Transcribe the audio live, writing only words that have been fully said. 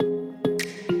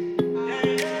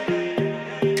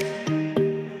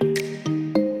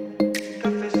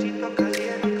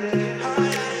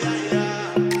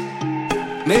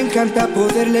Me encanta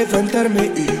poder levantarme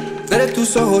y ver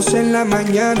tus ojos en la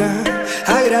mañana.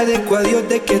 Agradezco a Dios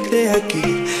de que estés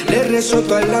aquí. Le rezo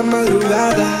toda la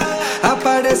madrugada.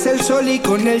 Aparece el sol y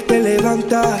con él te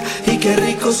levanta. Y qué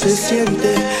rico se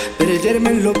siente perderme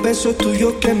en los besos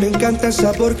tuyos, que me encanta el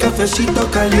sabor cafecito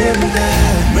caliente.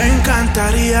 Me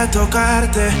encantaría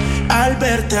tocarte al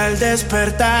verte al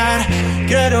despertar.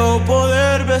 Quiero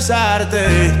poder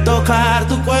besarte, tocar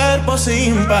tu cuerpo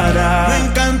sin parar. Me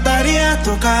encantaría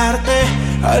tocarte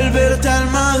al verte al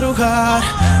madrugar.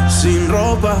 Sin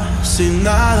ropa, sin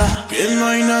nada, que no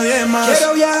hay nadie más.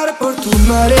 Quiero viajar por tus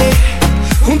mares,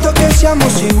 juntos que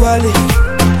seamos iguales.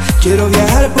 Quiero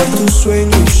viajar por tus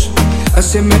sueños,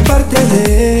 hacerme parte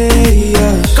de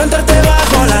ellas. Cantarte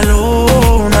bajo la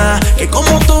luna, que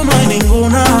como tú no hay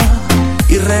ninguna.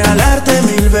 Y regalarte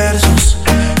 1000 versos,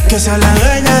 que sea la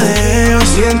dueña de ellos.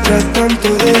 Mientras tanto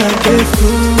deja que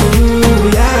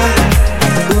fluya,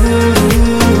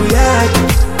 fluya,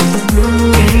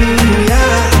 fluya.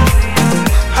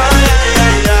 Ay, ay,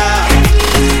 ay, ay.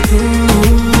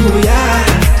 Fluya,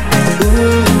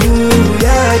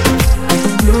 fluya,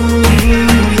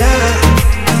 fluya.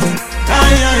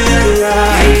 Ay, ay, ay,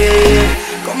 ay.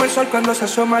 Como el sol cuando se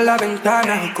asoma a la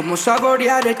ventana, como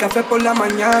saborear el café por la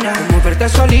mañana, como verte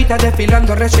solita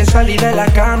desfilando recién salí de la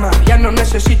cama. Ya no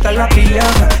necesitas la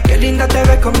pijama. Qué linda te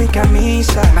ves con mi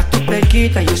camisa, más tu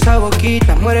pequita y esa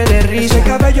boquita muere de risa. Ese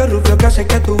cabello rubio que hace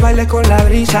que tú bailes con la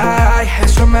brisa. Ay,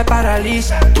 eso me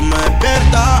paraliza. Tú me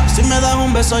despiertas, si me das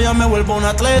un beso yo me vuelvo un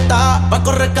atleta. Pa'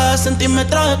 correr cada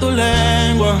centímetro de tu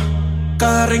lengua,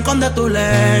 cada rincón de tu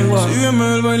lengua.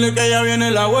 Sígueme el baile que ya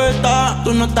viene la vuelta.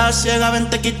 Tú no estás ciega, ven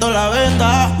te quito la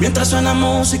venda. Mientras suena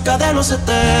música de los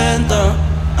 70,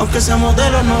 aunque seamos de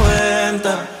los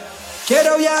 90.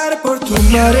 Quiero viajar por tus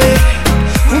mares,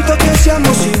 juntos que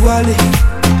seamos iguales.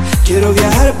 Quiero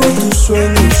viajar por tus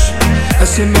sueños,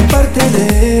 hacerme parte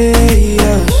de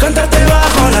ellas. Cantarte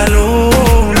bajo la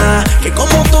luna, que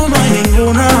como tú no hay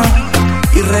ninguna.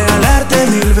 Y regalarte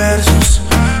 1000 versos,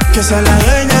 que sea la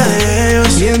dueña de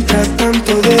ellos. Mientras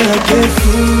tanto deja que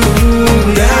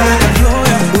fluya,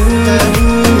 fluya,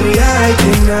 y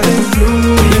que nada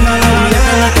influya,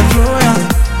 que fluya.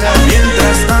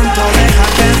 Mientras tanto deja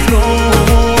que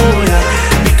fluya.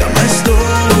 Mi cama es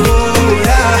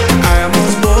tuya,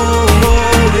 hagamos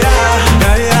bulla,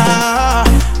 ya, ya.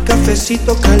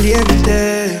 cafecito caliente.